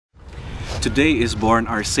Today is born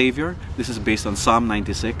our Savior. This is based on Psalm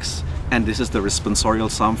 96, and this is the responsorial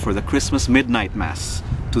psalm for the Christmas Midnight Mass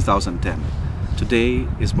 2010. Today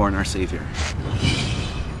is born our Savior.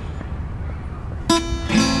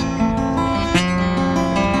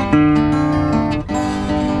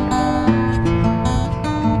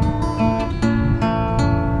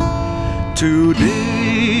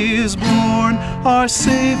 Today is born our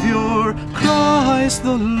Savior, Christ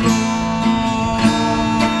the Lord.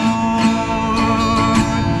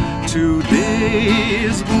 Today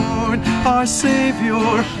is born our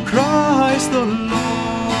Savior, Christ the Lord.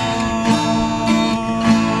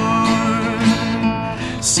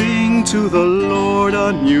 Sing to the Lord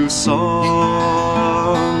a new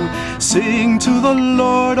song. Sing to the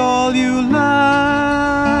Lord, all you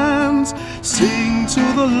lands. Sing to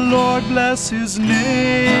the Lord, bless His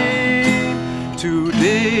name.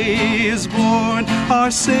 Today is born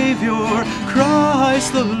our Savior,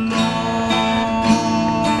 Christ the Lord.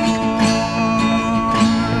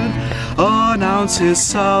 Announce His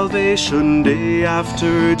salvation day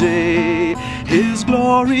after day. His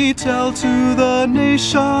glory tell to the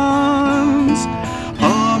nations.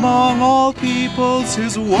 Among all peoples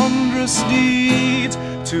His wondrous deeds.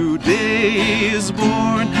 Today is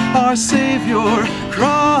born our Savior,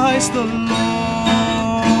 Christ the Lord.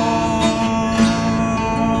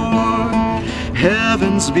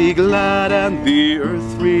 Heavens be glad and the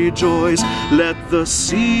earth rejoice. Let the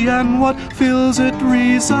sea and what fills it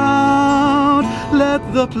resound. Let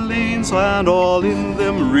the plains and all in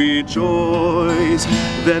them rejoice.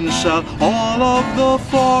 Then shall all of the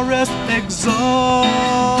forest exult.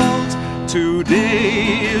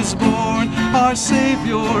 Today is born our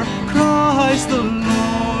Savior, Christ the Lord.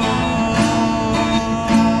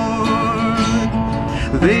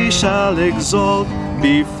 They shall exult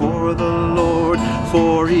before the Lord,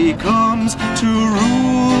 for He comes to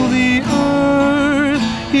rule the earth.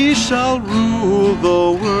 He shall rule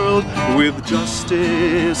the world with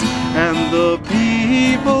justice, and the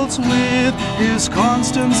peoples with His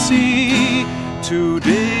constancy.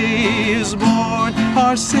 Today is born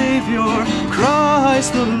our Savior,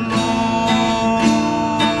 Christ the Lord.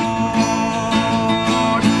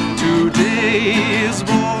 Today is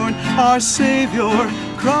born our Savior,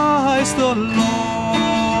 Christ the Lord.